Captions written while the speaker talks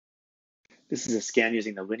This is a scan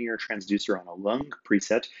using the linear transducer on a lung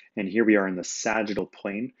preset, and here we are in the sagittal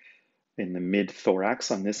plane in the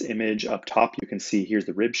mid-thorax. On this image up top, you can see here's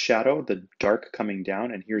the rib shadow, the dark coming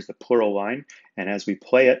down, and here's the pleural line. And as we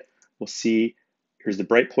play it, we'll see here's the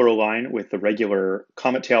bright pleural line with the regular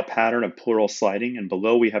comet tail pattern of pleural sliding, and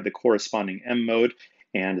below we have the corresponding M mode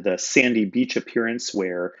and the sandy beach appearance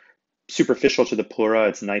where superficial to the pleura,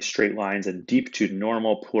 it's nice straight lines, and deep to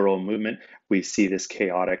normal pleural movement, we see this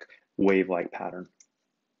chaotic wave-like pattern.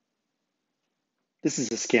 This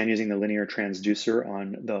is a scan using the linear transducer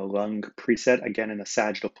on the lung preset, again in the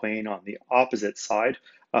sagittal plane on the opposite side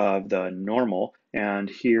of the normal. And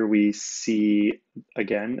here we see,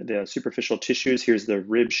 again, the superficial tissues. Here's the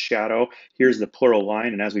rib shadow. Here's the pleural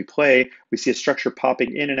line. And as we play, we see a structure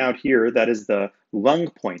popping in and out here. That is the lung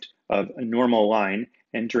point of a normal line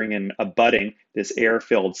entering and abutting this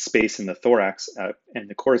air-filled space in the thorax, and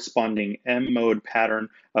the corresponding M mode pattern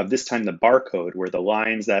of this time the barcode, where the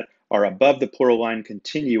lines that are above the pleural line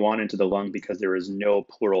continue on into the lung because there is no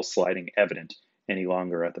pleural sliding evident any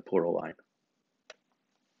longer at the pleural line.